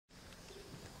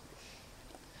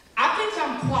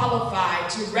qualified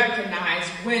to recognize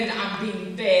when I'm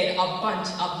being fed a bunch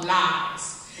of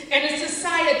lies. In a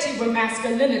society where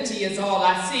masculinity is all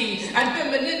I see, and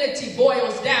femininity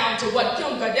boils down to what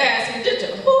Kim Kardashian did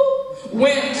to who?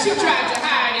 When she tried to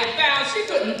hide it, found she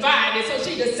couldn't find it, so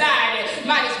she decided,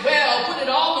 might as well put it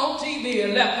all on TV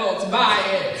and let folks buy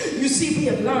it. You see, we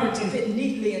have learned to fit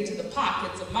neatly into the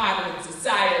pockets of modern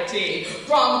society.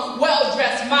 From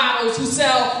well-dressed models who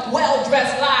sell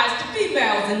well-dressed lies to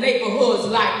females in neighborhoods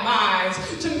like mine,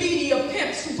 to media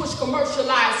pimps who push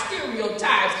commercialized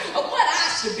stereotypes of what I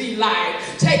should be like.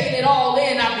 Taking it all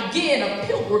in, I began a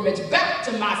pilgrimage back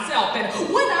to myself, and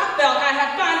when I felt I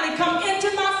had finally come into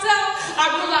myself, I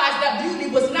realized that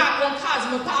beauty was not on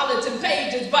cosmopolitan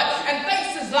pages, but in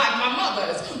faces like my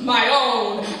mother's, my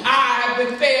own. I have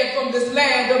been fed from this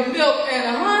land of milk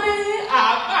and honey.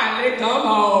 I finally come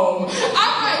home. I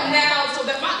write now so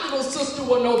that my little sister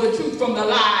will know the truth from the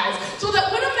lies, so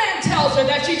that when a man tells her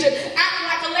that she should act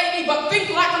like a lady but think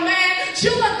like a man,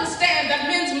 she'll understand that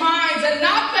men's minds are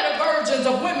not better versions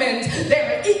of women's.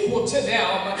 They're equal to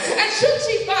them. And should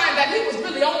she find that he was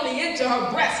really only into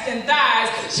her breast and thighs,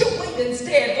 she'll wait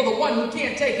instead for the one who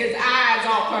can't take his eyes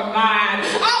off her mind.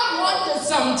 I wonder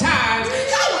sometimes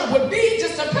how it would be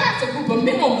just to pass a group of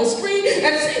men on the street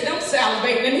and see them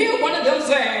salivating and hear one of them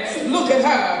say, look at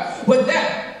her with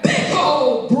that big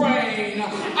old brain.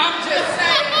 I'm just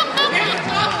saying, it's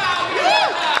tough out here,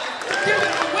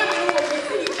 giving the women who have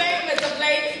received famous of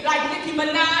late, like Nicki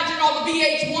Minaj and all the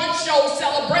VH1 shows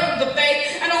celebrating the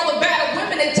fake, and all the bad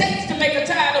women it takes to make a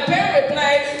Tyler Perry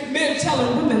play. Men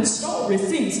telling women's stories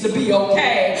seems to be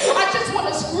okay. I just want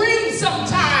to scream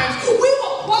sometimes. We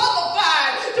were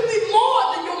qualified to be more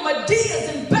than your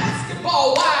Medeas and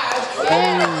basketball wives.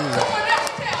 And if someone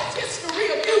else tells history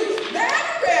of you, very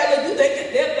rarely do they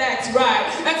get their facts right.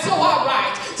 And so I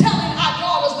write, telling our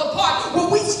daughters the part where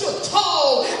we stood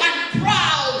tall and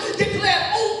proud, declared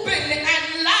open and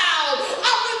loud.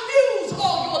 I refuse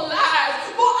all your lies,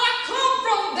 for I come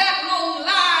from that long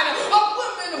line of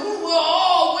women who were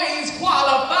always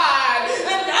qualified.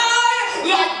 And I,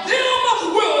 like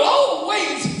them, will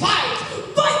always fight.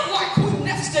 Fight like Queen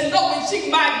Esther, knowing she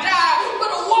might die, but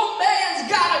a woman's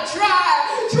gotta try.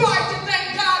 Try to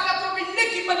thank God that for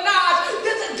Nicki Minaj,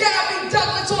 there's a Gabby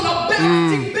Douglas on a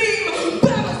bounty.